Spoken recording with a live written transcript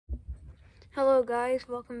Hello guys,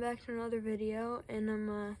 welcome back to another video.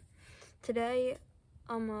 And today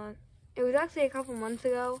it was actually a couple months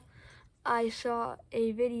ago I saw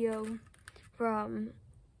a video from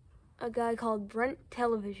a guy called Brent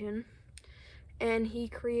Television, and he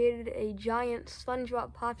created a giant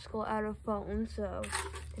Spongebob popsicle out of foam. So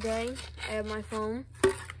today I have my foam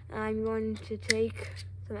and I'm going to take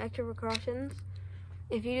some extra precautions.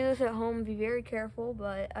 If you do this at home, be very careful,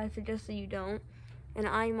 but I suggest that you don't. And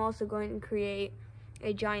I'm also going to create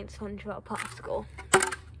a giant Spongebob popsicle.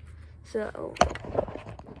 So,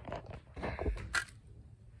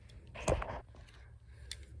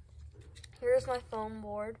 here's my foam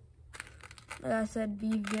board. Like I said,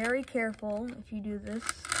 be very careful if you do this.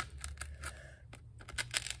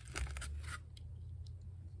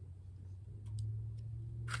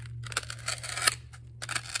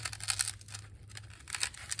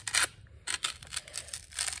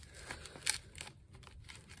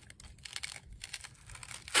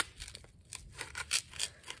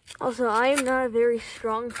 Also, I am not a very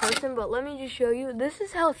strong person, but let me just show you. This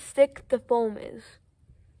is how thick the foam is.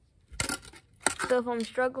 So if I'm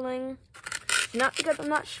struggling, it's not because I'm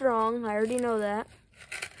not strong. I already know that.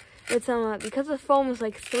 It's because the foam is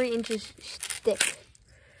like 3 inches thick.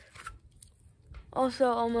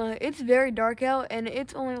 Also, it's very dark out, and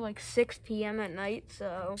it's only like 6 p.m. at night,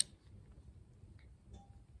 so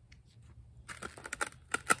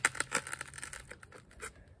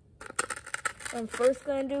what I'm first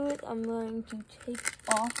going to do is I'm going to take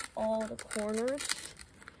off all the corners.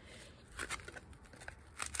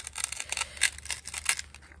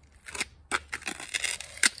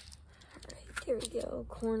 Alright, there we go.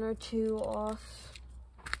 Corner 2 off.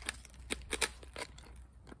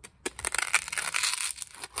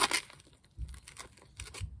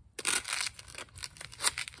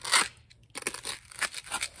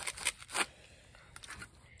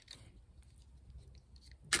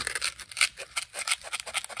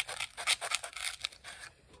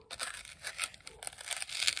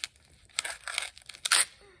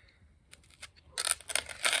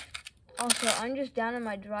 Also, I'm just down in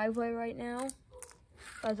my driveway right now,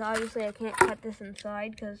 because obviously I can't cut this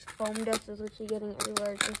inside because foam dust is literally getting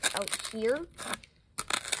everywhere just out here. And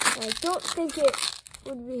I don't think it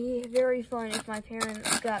would be very fun if my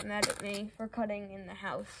parents got mad at me for cutting in the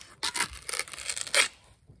house.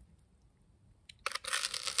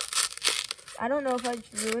 I don't know if I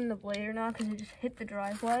just ruined the blade or not because it just hit the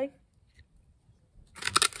driveway.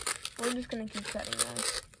 We're just going to keep cutting though.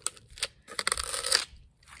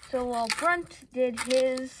 So while Brent did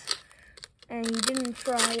his, and he didn't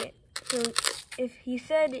try it, so if he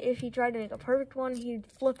tried to make a perfect one, he'd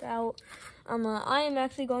flip out. I am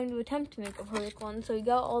actually going to attempt to make a perfect one. So he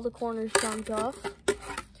got all the corners chopped off.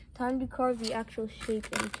 Time to carve the actual shape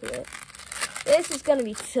into it. This is gonna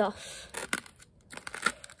be tough.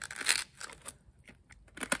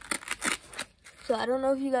 So I don't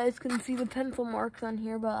know if you guys can see the pencil marks on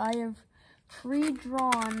here, but I have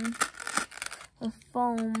pre-drawn the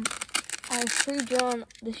foam. I've pre-drawn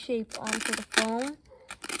the shape onto the foam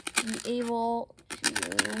to be able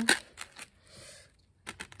to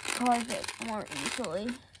carve it more easily.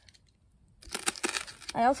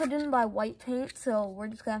 I also didn't buy white paint, so we're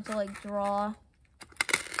just gonna have to like draw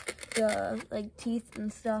the teeth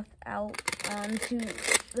and stuff out onto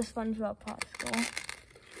the SpongeBob popsicle.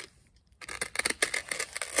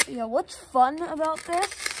 Yeah, what's fun about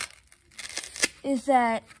this is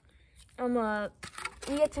that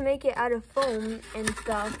we get to make it out of foam and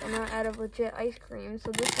stuff, and not out of legit ice cream,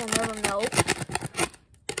 so this will never melt.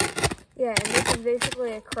 Yeah, and this is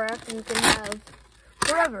basically a craft you can have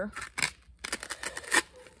forever.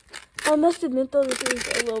 I must admit though, this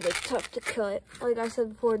is a little bit tough to cut. Like I said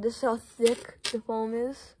before, this is how thick the foam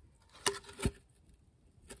is.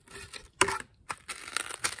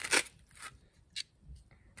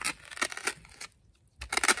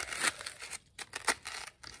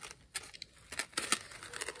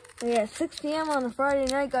 Yeah, 6 p.m. on a Friday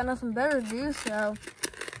night, got nothing better to do, so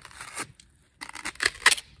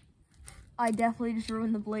I definitely just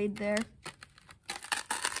ruined the blade there.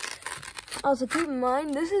 Also, keep in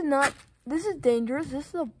mind, this is dangerous. This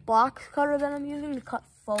is a box cutter that I'm using to cut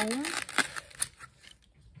foam.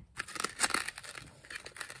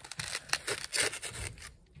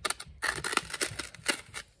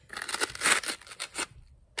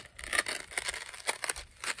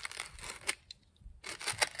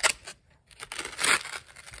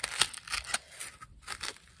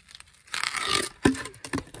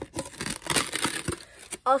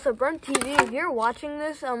 Also, Brent TV, if you're watching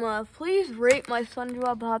this, please rate my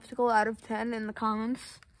SpongeBob popsicle out of 10 in the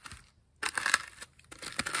comments.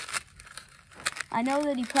 I know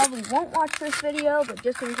that he probably won't watch this video, but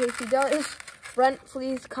just in case he does, Brent,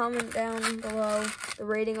 please comment down below the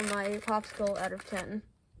rating of my Popsicle out of 10.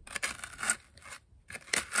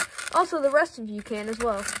 Also, the rest of you can as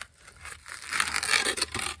well.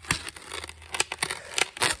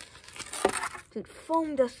 Dude,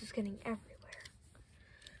 foam dust is getting everywhere.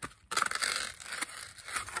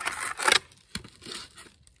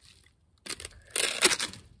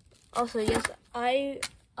 Also, yes, I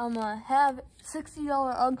have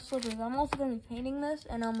 $60 UGG slippers. I'm also gonna be painting this,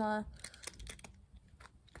 and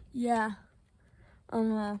yeah,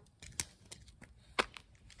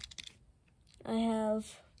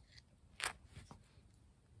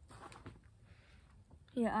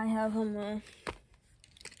 I have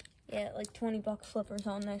like $20 slippers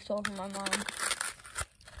on there I stole from my mom.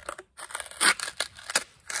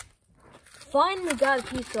 Finally got a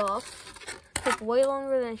piece off. Took way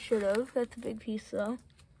longer than it should have. That's a big piece though.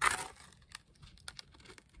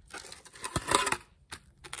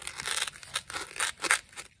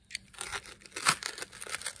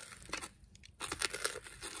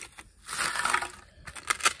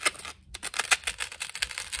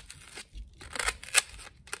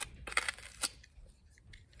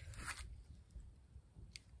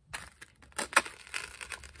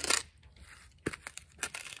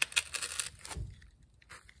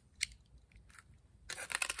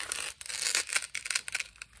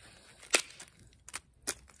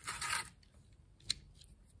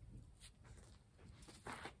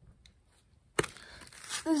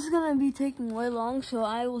 This is gonna be taking way long, so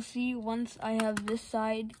I will see you once I have this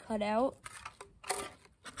side cut out.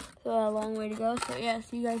 So a long way to go. So yeah,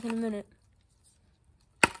 see you guys in a minute.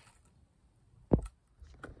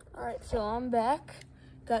 Alright, so I'm back.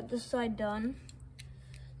 Got this side done.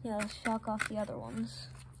 Yeah, let's shock off the other ones.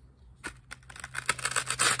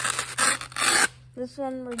 This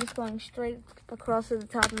one, we're just going straight across to the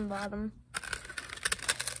top and bottom.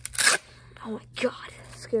 Oh my god,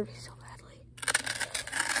 that scared me so badly.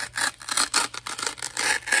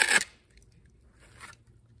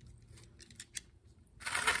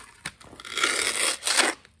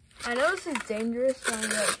 I know this is dangerous trying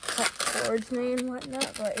to like, cut towards me and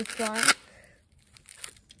whatnot, but it's fine.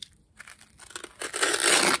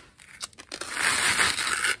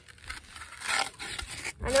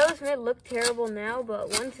 I know this may look terrible now,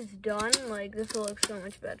 but once it's done, like, this will look so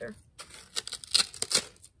much better.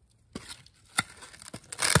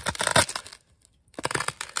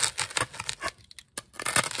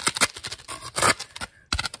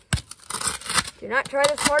 Do not try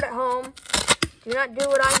this hard at home. Do not do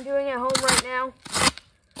what I'm doing at home right now.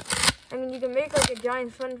 I mean, you can make like a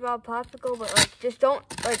giant Spongebob popsicle, but like just don't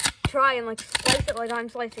like try and like slice it like I'm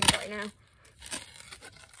slicing it right now.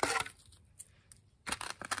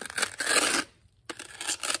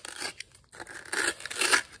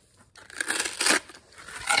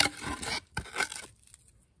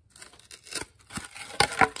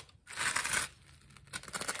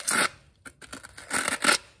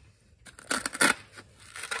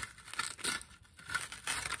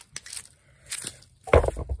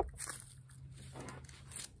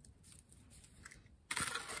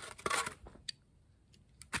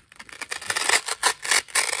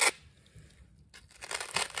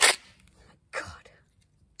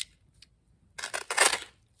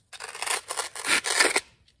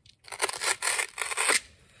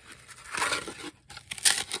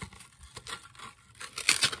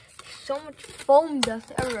 So much foam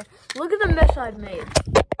dust everywhere. Look at the mess I've made. Look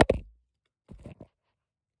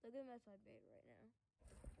at the mess I've made right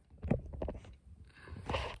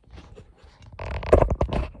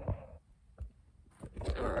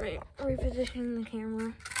now. Alright, repositioning the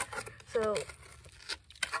camera. So,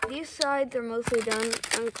 these sides are mostly done.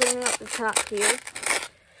 I'm cleaning up the top here.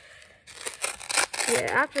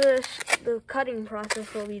 Yeah, after this, the cutting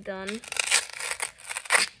process will be done.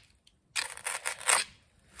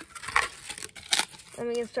 Then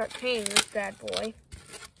we can start painting this bad boy.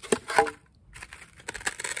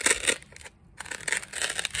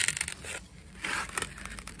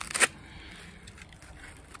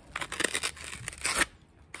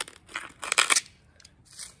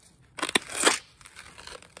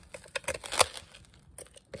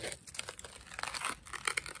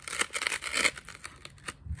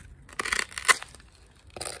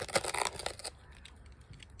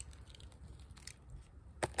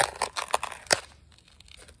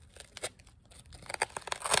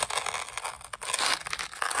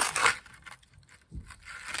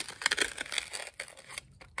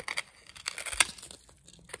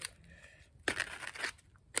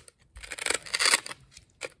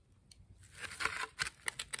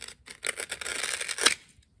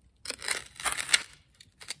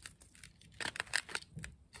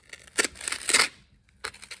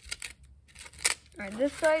 Alright,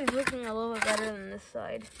 this side is looking a little bit better than this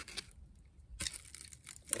side.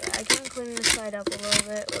 Yeah, I can clean this side up a little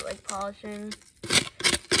bit with like polishing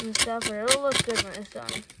and stuff, but it'll look good when it's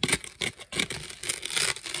done.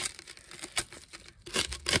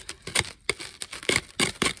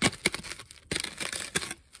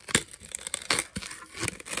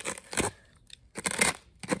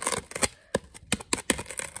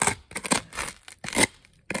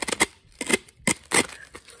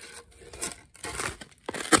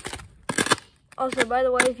 Also, by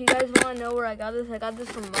the way, if you guys want to know where I got this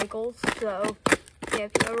from Michael's. So, yeah,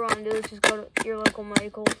 if you ever want to do this, just go to your local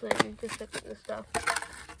Michael's and just pick up this stuff.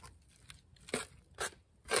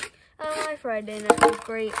 My Friday night was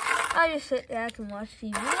great. I just sit back and watch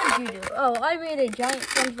TV. What did you do? Oh, I made a giant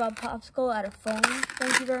Spongebob popsicle out of foam.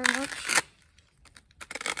 Thank you very much.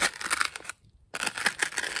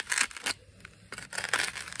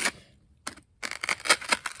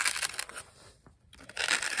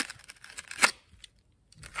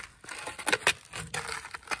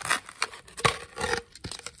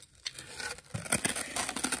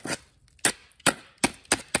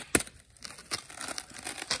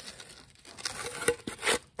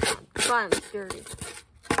 Fine, it's dirty.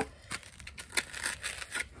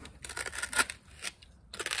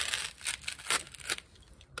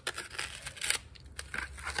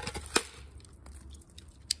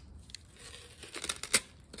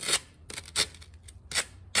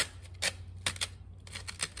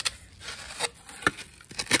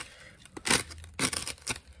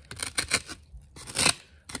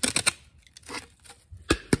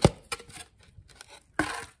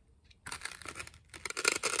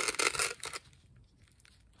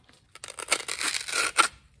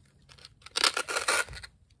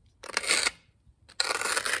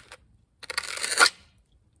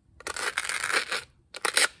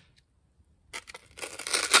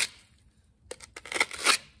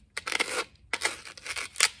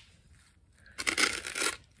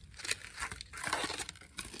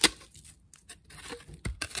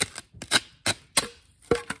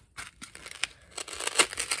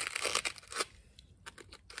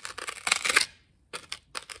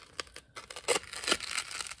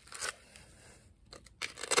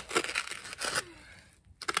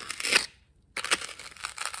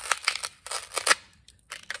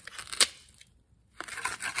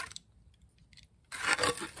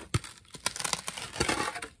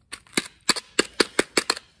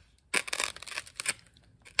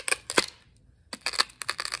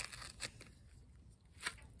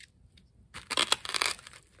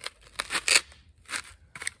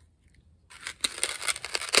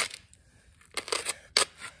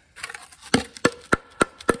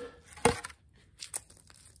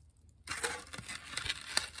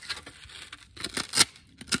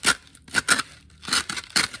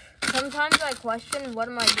 Sometimes I question, what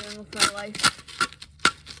am I doing with my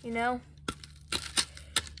life? You know?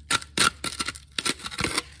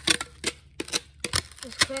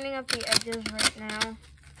 Just cleaning up the edges right now.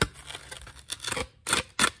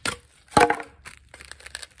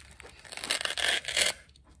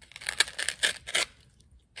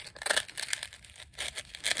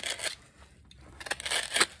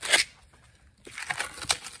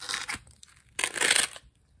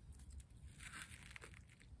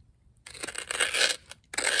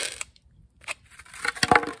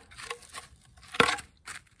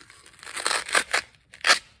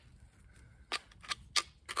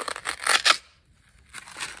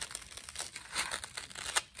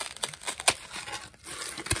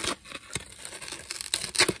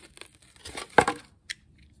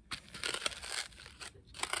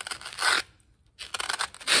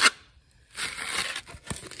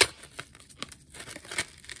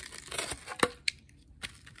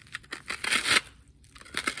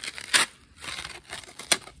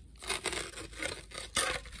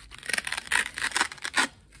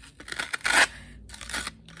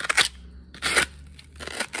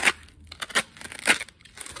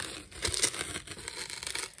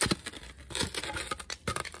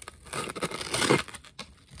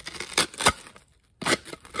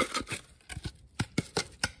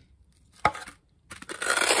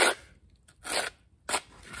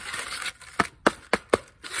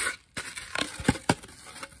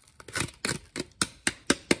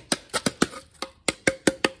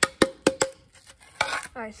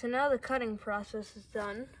 Alright, so now the cutting process is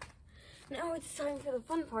done. Now it's time for the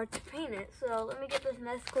fun part, to paint it. So let me get this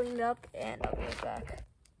mess cleaned up and I'll be right back.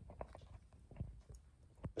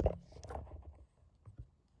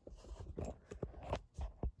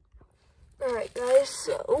 Alright guys,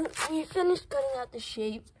 so we finished cutting out the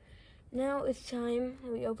shape. Now it's time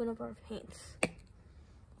that we open up our paints.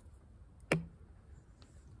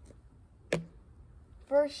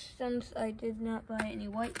 first, since I did not buy any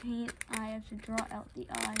white paint, I have to draw out the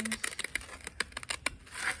eyes.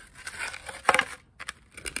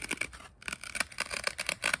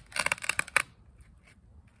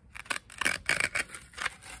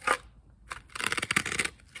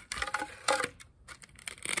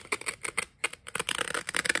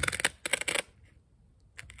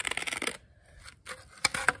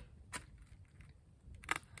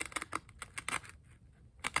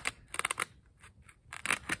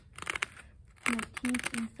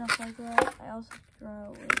 Teeth and stuff like that. I also have to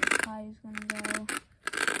draw where the pie is going to go.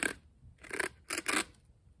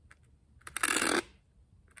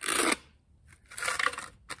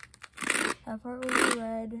 That part will be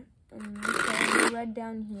red, and this part will be red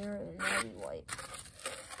down here, and that will be white.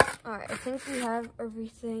 Alright, I think we have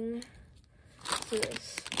everything to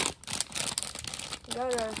this. We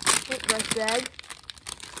got a paintbrush bag.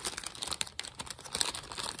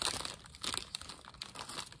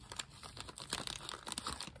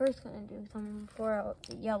 First gonna do something pour out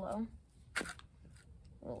the yellow.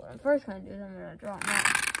 Well, what I'm first gonna do is I'm gonna draw it now.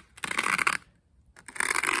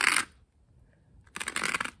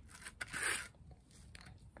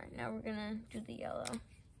 Alright, now we're gonna do the yellow.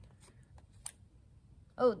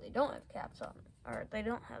 Oh, they don't have caps on them. Or they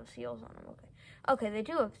don't have seals on them, okay. Okay, they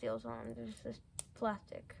do have seals on them, there's this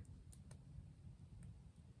plastic.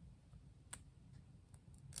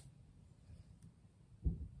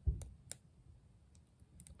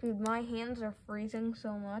 Dude, my hands are freezing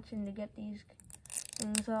so much, and to get these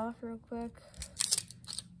things off real quick.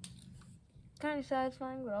 Kind of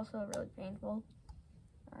satisfying, but also really painful.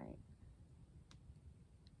 Alright.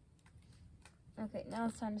 Okay, now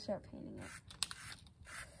it's time to start painting it.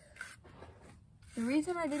 The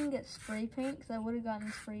reason I didn't get spray paint, because I would have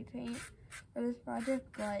gotten spray paint for this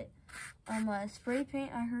project, but spray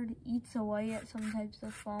paint I heard eats away at some types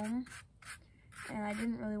of foam, and I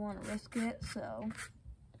didn't really want to risk it, so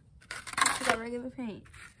I got regular paint.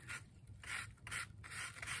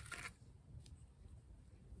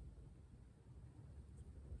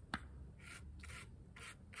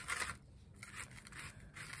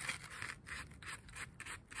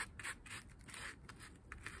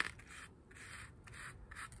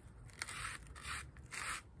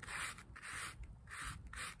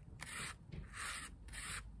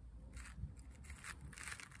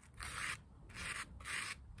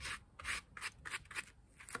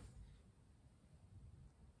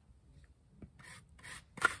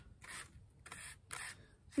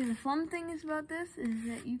 See, the fun thing is about this is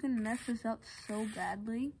that you can mess this up so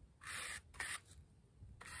badly.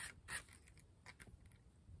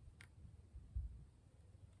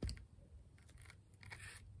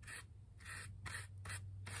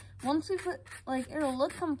 Once we put, like, it'll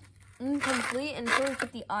look incomplete until we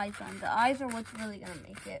put the eyes on. The eyes are what's really gonna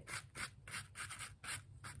make it.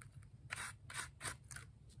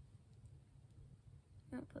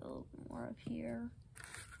 I'll put a little bit more up here.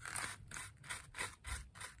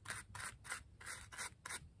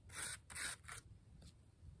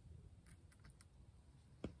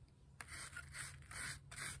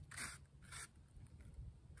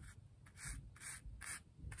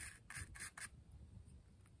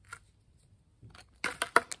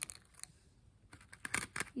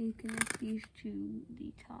 You can connect these to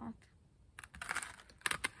the top.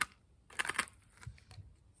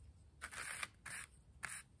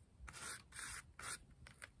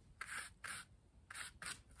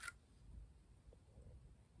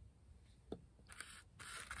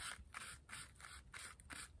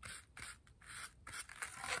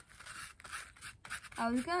 I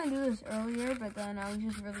was gonna do this earlier, but then I was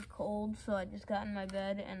just really cold, so I just got in my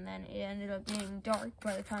bed, and then it ended up being dark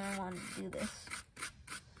by the time I wanted to do this.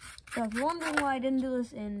 So if you're wondering why I didn't do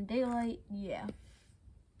this in daylight, yeah.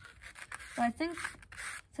 But I think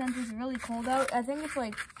since it's really cold out, I think it's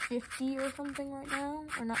like 50 or something right now.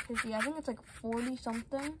 Or not 50, I think it's like 40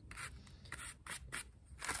 something.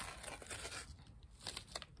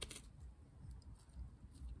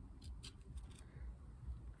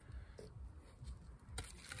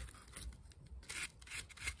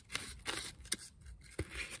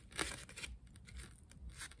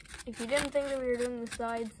 If you didn't think that we were doing the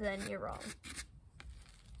sides, then you're wrong.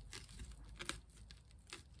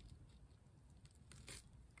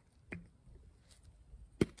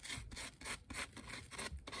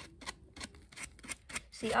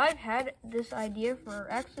 See, I've had this idea for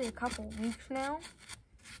actually a couple weeks now,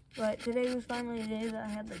 but today was finally a day that I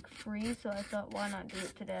had like free, so I thought, why not do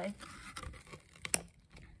it today?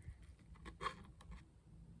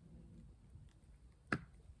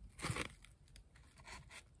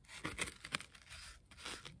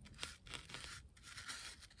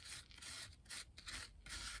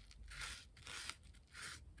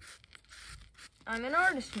 I'm an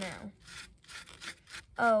artist now.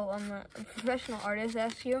 Oh, I'm a professional artist,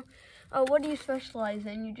 asked you. Oh, what do you specialize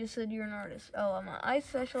in? You just said you're an artist. Oh, I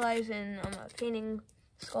specialize in painting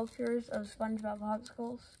sculptures of Spongebob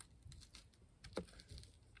popsicles.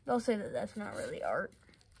 They'll say that that's not really art.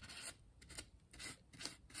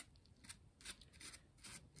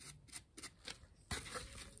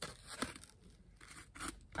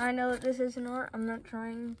 I know that this isn't art. I'm not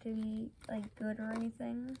trying to be, like, good or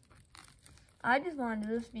anything. I just want to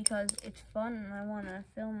do this because it's fun and I want to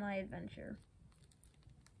film my adventure.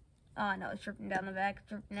 Oh, no, it's dripping down the back. It's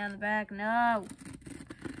dripping down the back. No!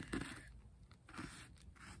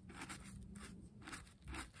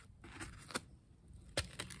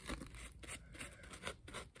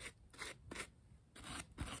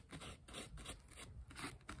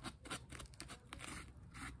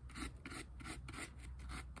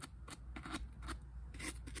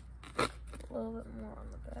 A little bit more on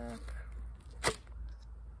the back.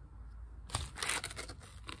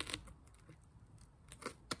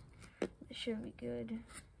 This should be good.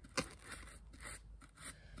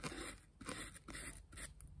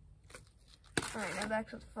 Alright, now back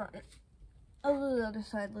to the front. I'll do the other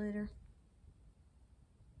side later.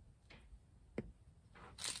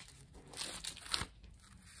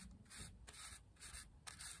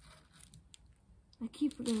 I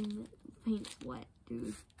keep forgetting that the paint's wet,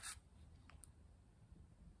 dude.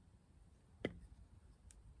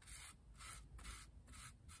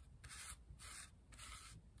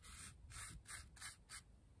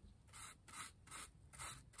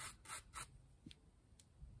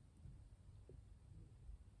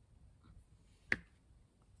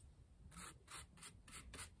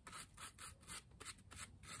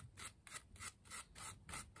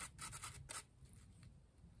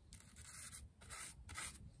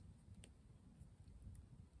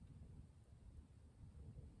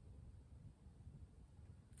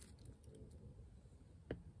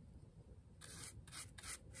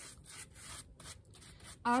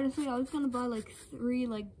 Honestly, I was gonna buy like three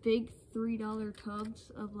big $3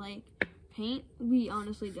 tubs of like paint. We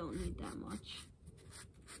honestly don't need that much.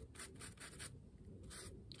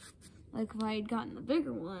 Like if I had gotten the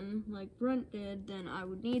bigger one, like Brent did, then I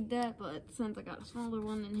would need that, but since I got a smaller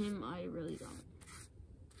one than him, I really don't.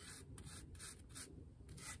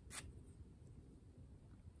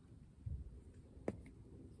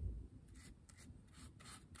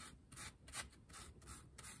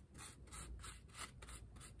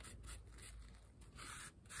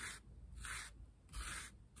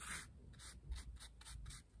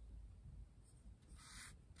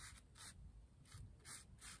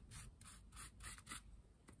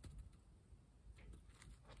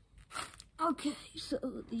 Okay, so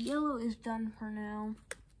the yellow is done for now.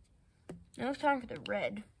 Now it's time for the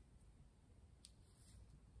red.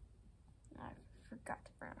 I forgot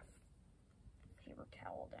to bring a paper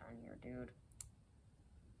towel down here, dude.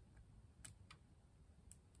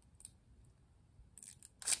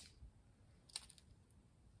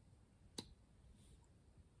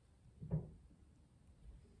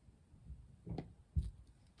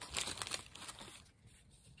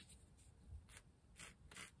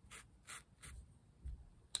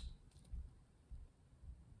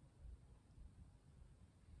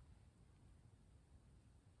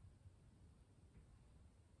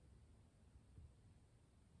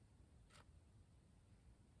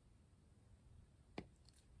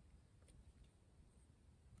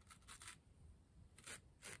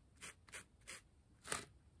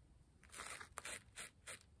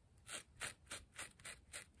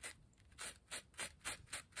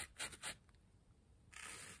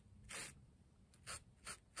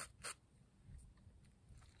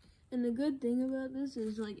 And the good thing about this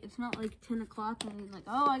is, like, it's not like 10 o'clock and I'm like,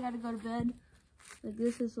 oh, I gotta go to bed. Like,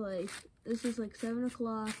 this is like 7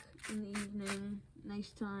 o'clock in the evening.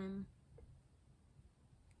 Nice time.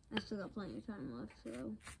 I still got plenty of time left,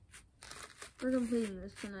 so we're completing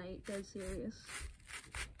this tonight, dead serious.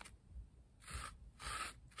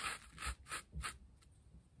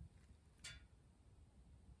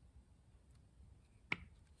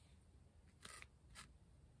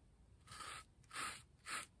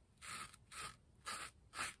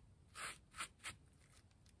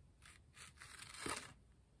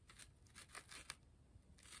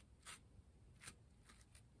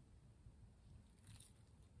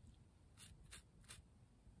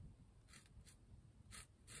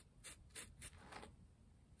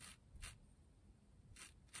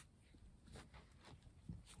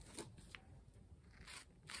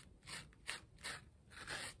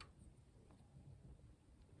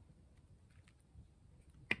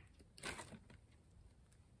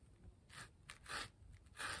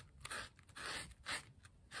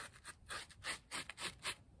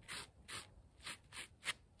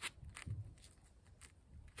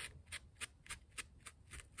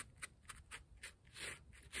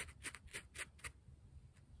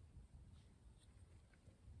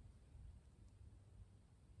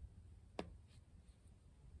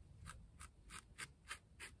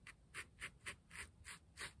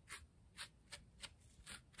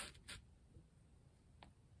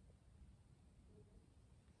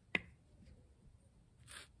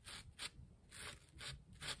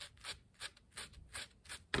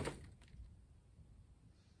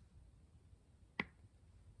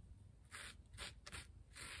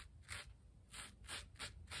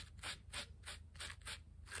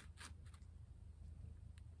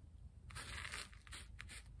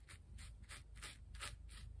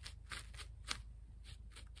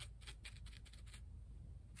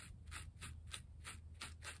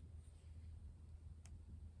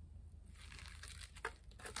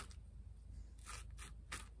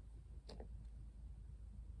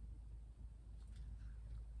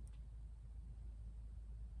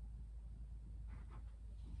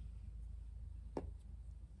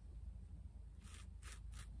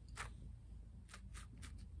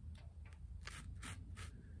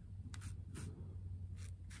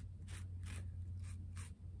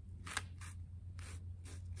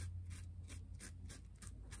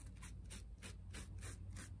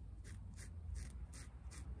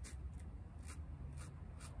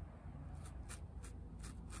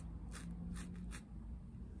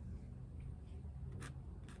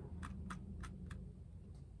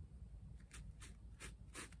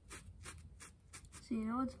 So you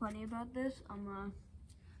know what's funny about this?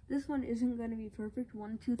 This one isn't gonna be perfect.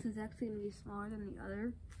 One tooth is actually gonna be smaller than the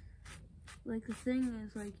other. Like the thing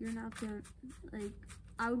is, like you're not gonna, like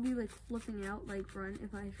I would be like flipping out like Brent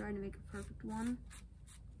if I tried to make a perfect one.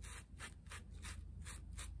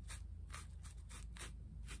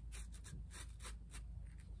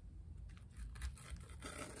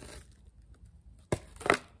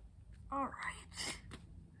 All right.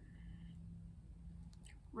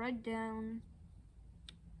 Red down.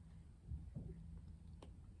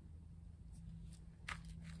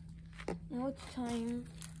 Now it's time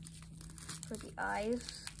for the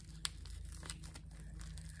eyes.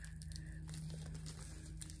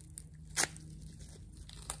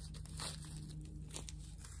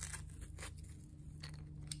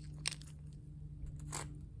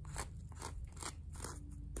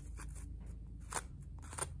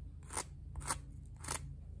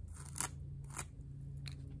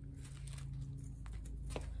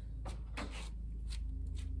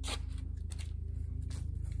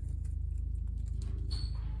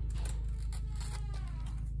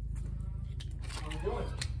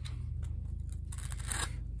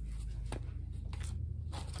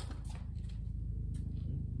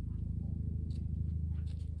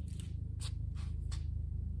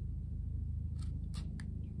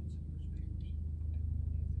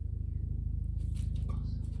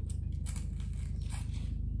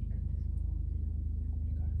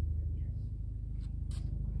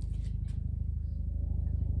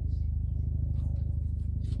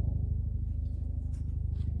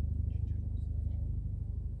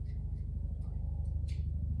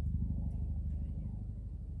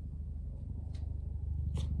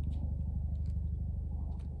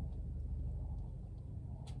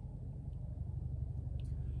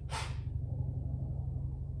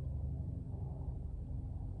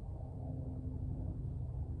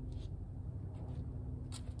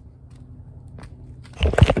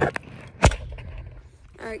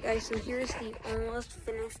 Alright guys, so here's the almost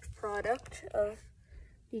finished product of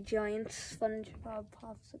the giant Spongebob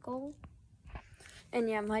Popsicle. And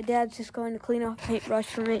yeah, my dad's just going to clean off the paintbrush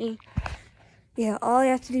for me. Yeah, all I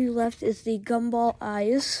have to do left is the gumball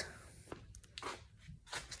eyes.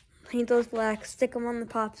 Paint those black, stick them on the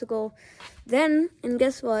popsicle. Then, and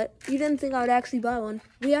guess what? You didn't think I would actually buy one.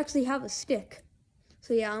 We actually have a stick.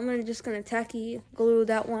 So yeah, I'm just gonna tacky glue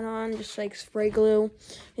that one on, just like spray glue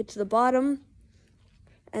it to the bottom.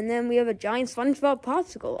 And then we have a giant SpongeBob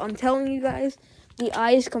popsicle. I'm telling you guys, the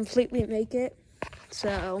eyes completely make it.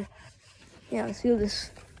 So, yeah, let's do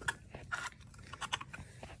this.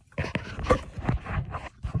 There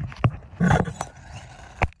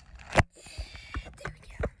we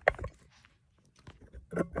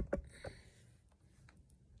go.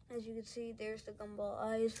 As you can see, there's the gumball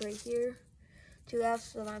eyes right here. Two halves.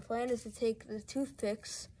 So my plan is to take the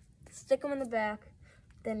toothpicks, stick them in the back,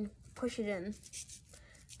 then push it in.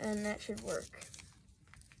 And that should work.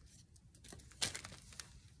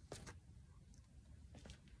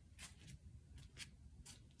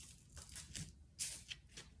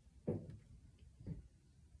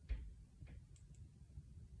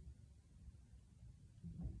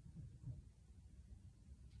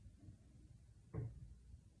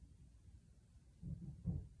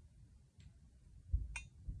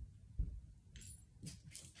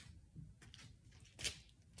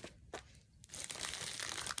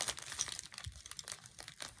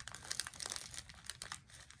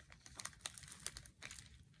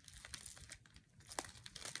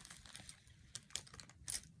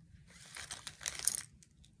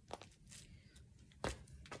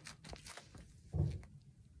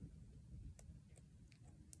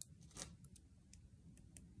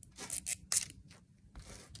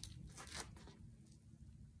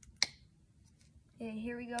 Okay,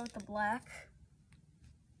 here we go with the black.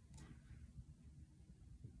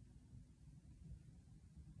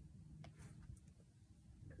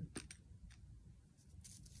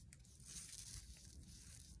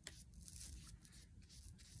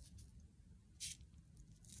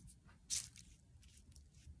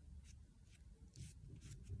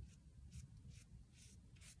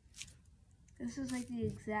 This is like the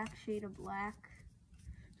exact shade of black.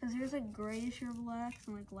 Because there's like grayish blacks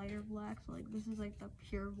and like lighter blacks. So like this is like the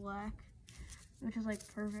pure black, which is like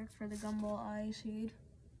perfect for the gumball eye shade.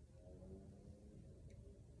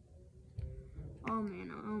 Oh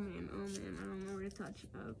man, oh man, oh man, I don't know where to touch.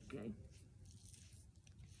 Okay.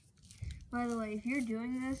 By the way, if you're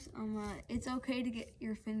doing this, it's okay to get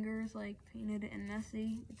your fingers like painted and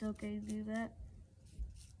messy. It's okay to do that.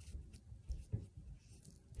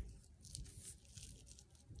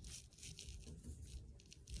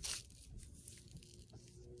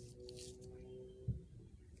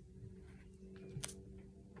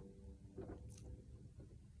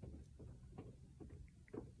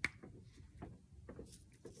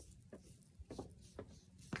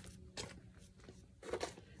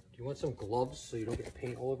 You want some gloves so you don't get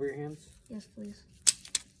paint all over your hands? Yes, please.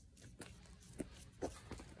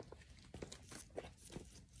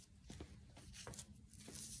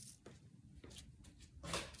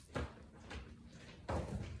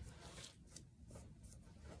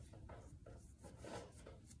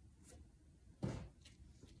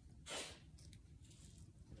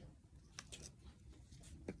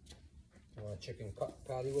 You want a chicken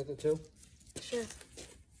patty with it too? Sure.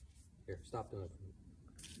 Here, stop doing it.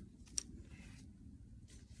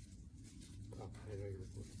 Oh, I know you're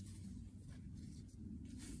recording.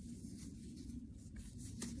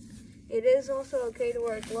 It is also okay to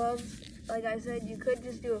wear gloves. Like I said, you could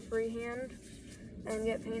just do a freehand and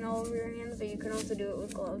get paint all over your hands, but you can also do it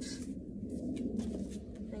with gloves.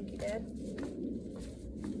 Thank you, Dad.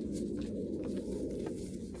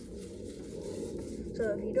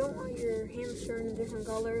 So if you don't want your hands turned a different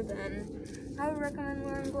color, then I would recommend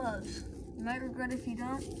wearing gloves. You might regret if you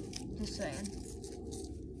don't. Just saying.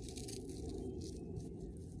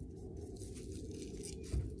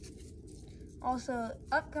 Also,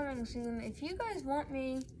 upcoming soon, if you guys want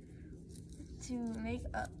me to make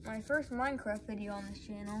my first Minecraft video on this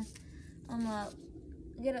channel, I'm gonna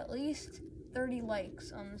get at least 30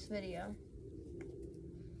 likes on this video.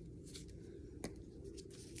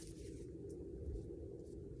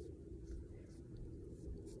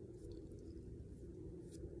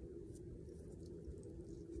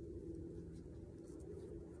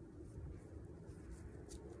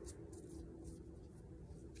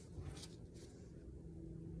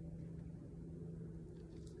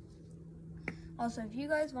 Also, if you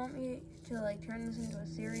guys want me to like turn this into a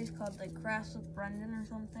series called like Crafts with Brendan or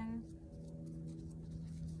something,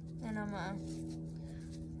 then I'm gonna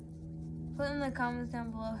put in the comments down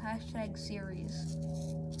below #series,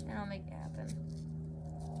 and I'll make it happen.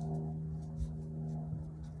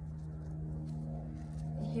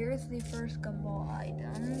 Here's the first gumball I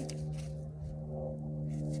done.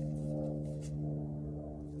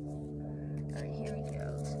 Alright, here we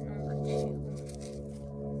go. It's number 2.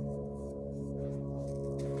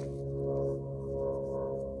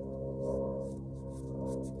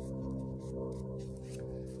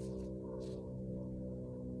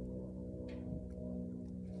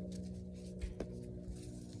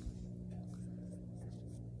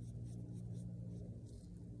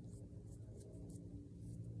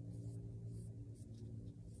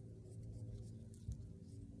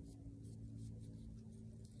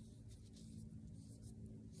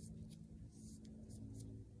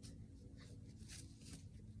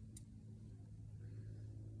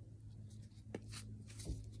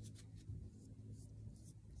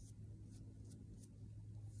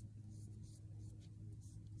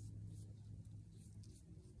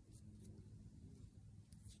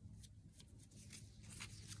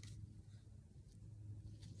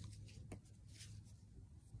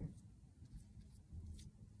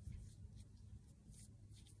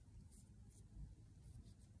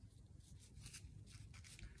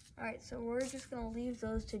 Alright, so we're just gonna leave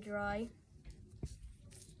those to dry.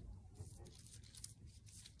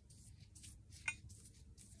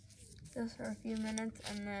 Just for a few minutes,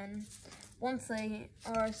 and then once they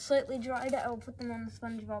are slightly dried, I will put them on the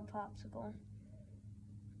Spongebob Popsicle.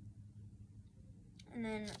 And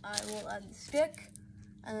then I will add the stick,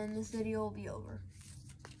 and then this video will be over.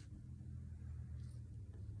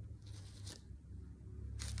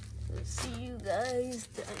 So see you guys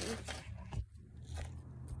then.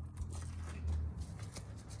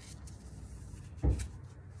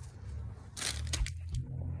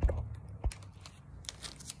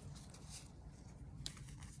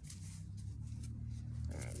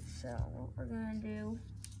 So what we're gonna do,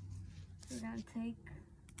 we're gonna take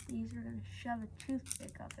these, we're gonna shove a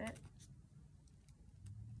toothpick up it.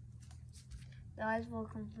 The eyes will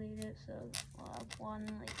complete it, so we'll have one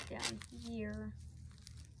like down here.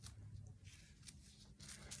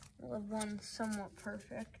 We'll have one somewhat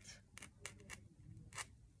perfect.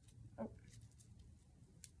 Oh.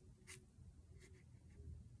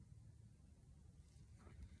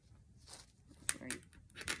 Right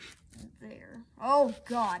there. Oh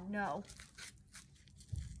God, no.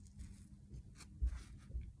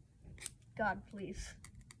 God, please.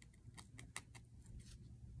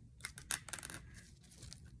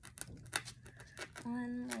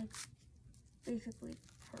 One, like, basically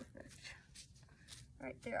perfect.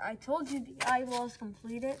 Right there. I told you the eyeballs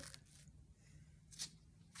completed.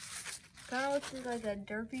 Kind of looks like a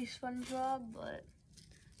derpy Spongebob, but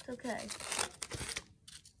it's okay.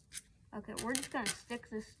 Okay, we're just gonna stick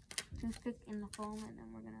this toothpick in the foam, and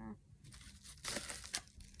then we're gonna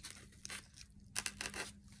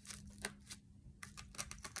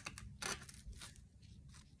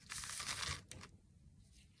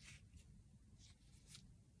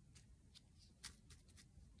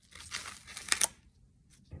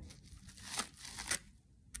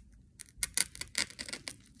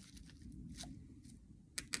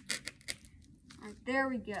There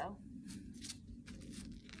we go.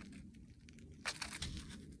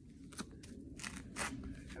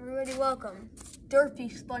 Everybody welcome, Derpy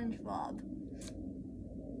Spongebob.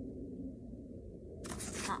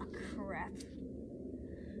 Ah, crap.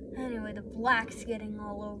 Anyway, the black's getting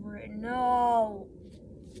all over it. No!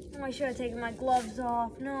 Oh, I should have taken my gloves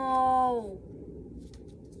off. No!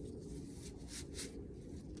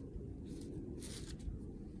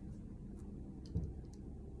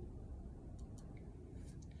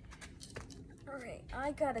 Alright,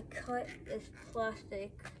 I gotta cut this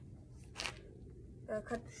plastic. Gotta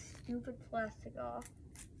cut the stupid plastic off.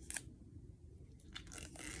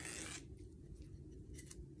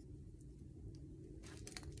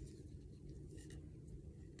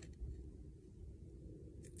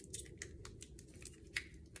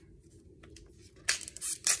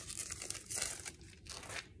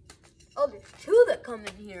 Oh, there's two that come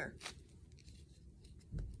in here.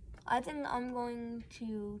 I think I'm going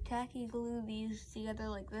to tacky glue these together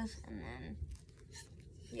like this, and then,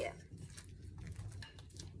 yeah.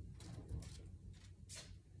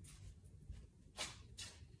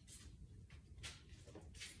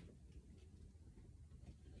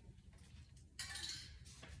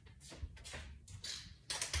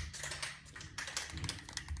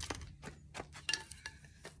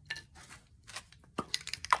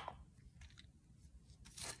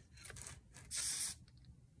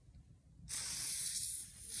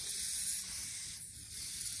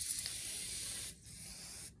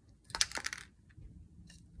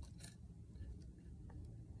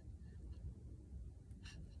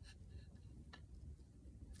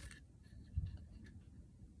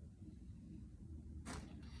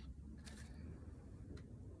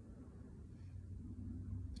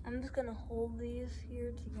 I'm just gonna hold these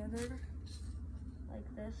here together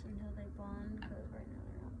like this until they bond, because right now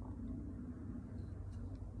they're not bonded.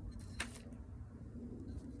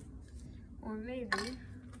 Or maybe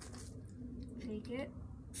take it,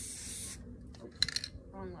 oh,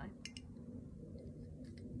 wrong way.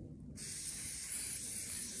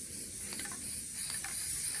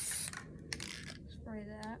 Spray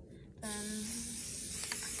that, then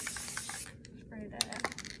spray that.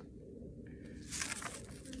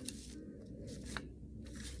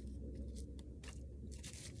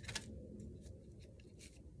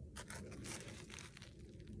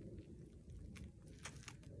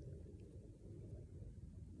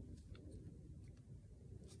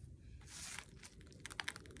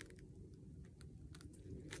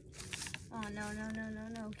 Oh, no, no, no, no,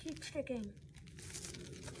 no. Keep sticking.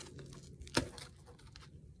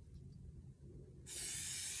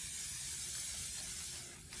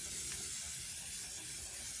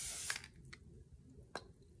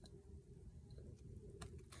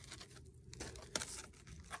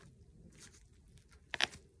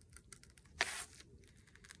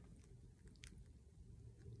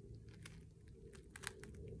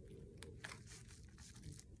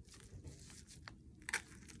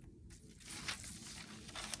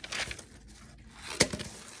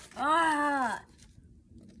 Ah!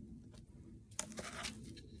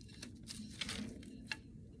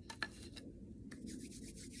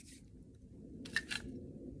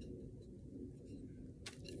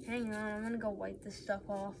 Hang on, I'm gonna go wipe this stuff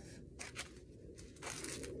off.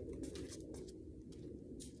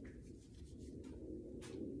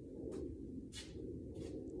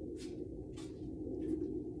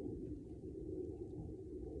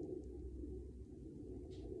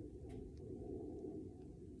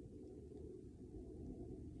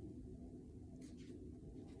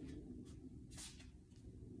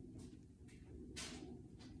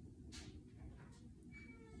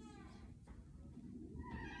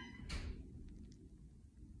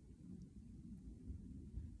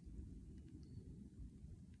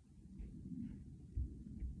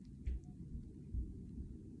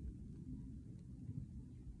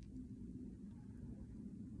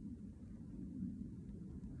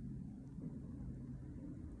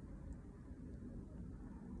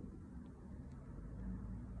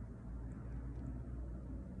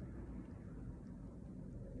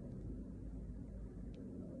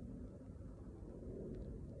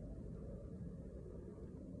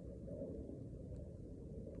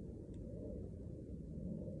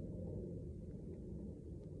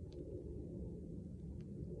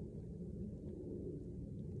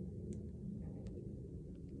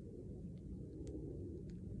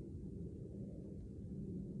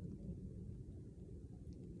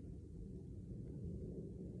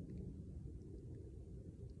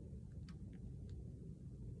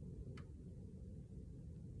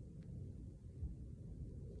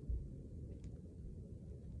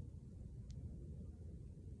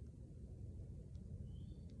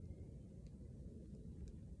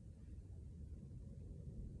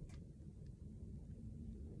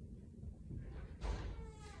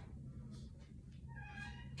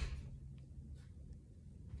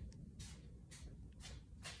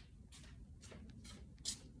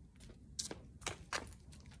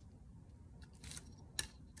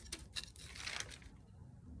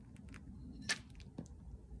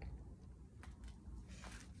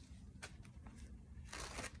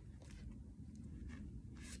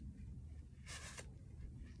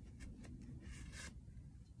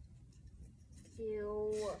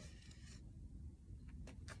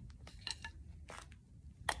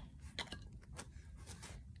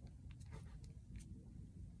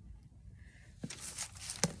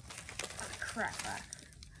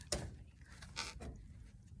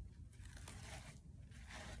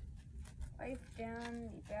 down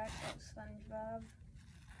the back of Spongebob.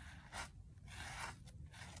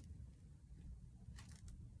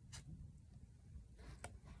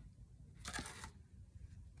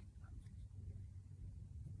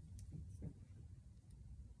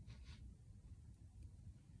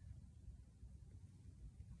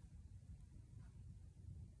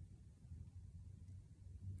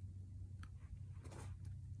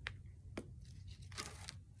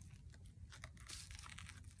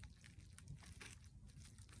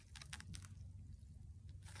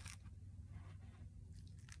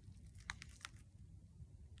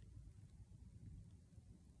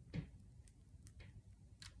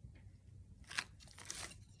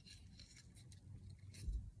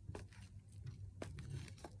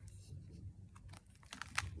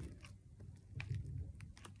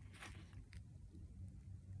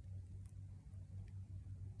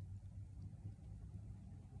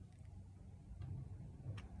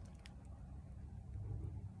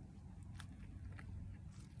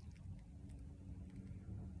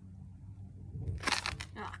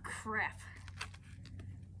 Oh, crap.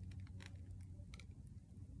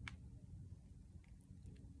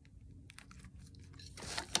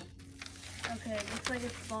 Okay, looks like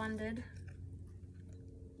it's bonded.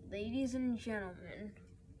 Ladies and gentlemen,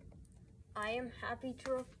 I am happy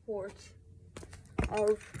to report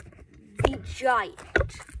the giant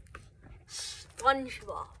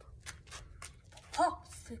Spongebob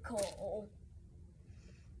Popsicle.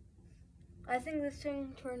 I think this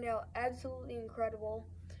thing turned out absolutely incredible.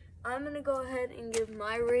 I'm gonna go ahead and give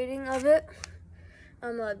my rating of it.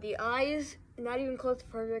 The eyes, not even close to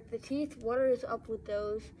perfect. The teeth, what is up with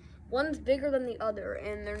those? One's bigger than the other,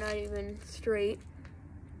 and they're not even straight.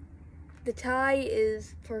 The tie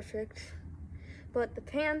is perfect, but the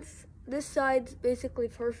pants, this side's basically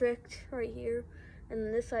perfect right here, and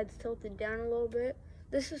then this side's tilted down a little bit.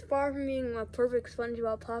 This is far from being a perfect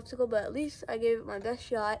SpongeBob Popsicle, but at least I gave it my best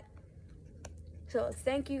shot. So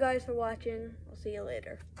thank you guys for watching. I'll see you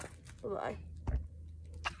later. Bye-bye.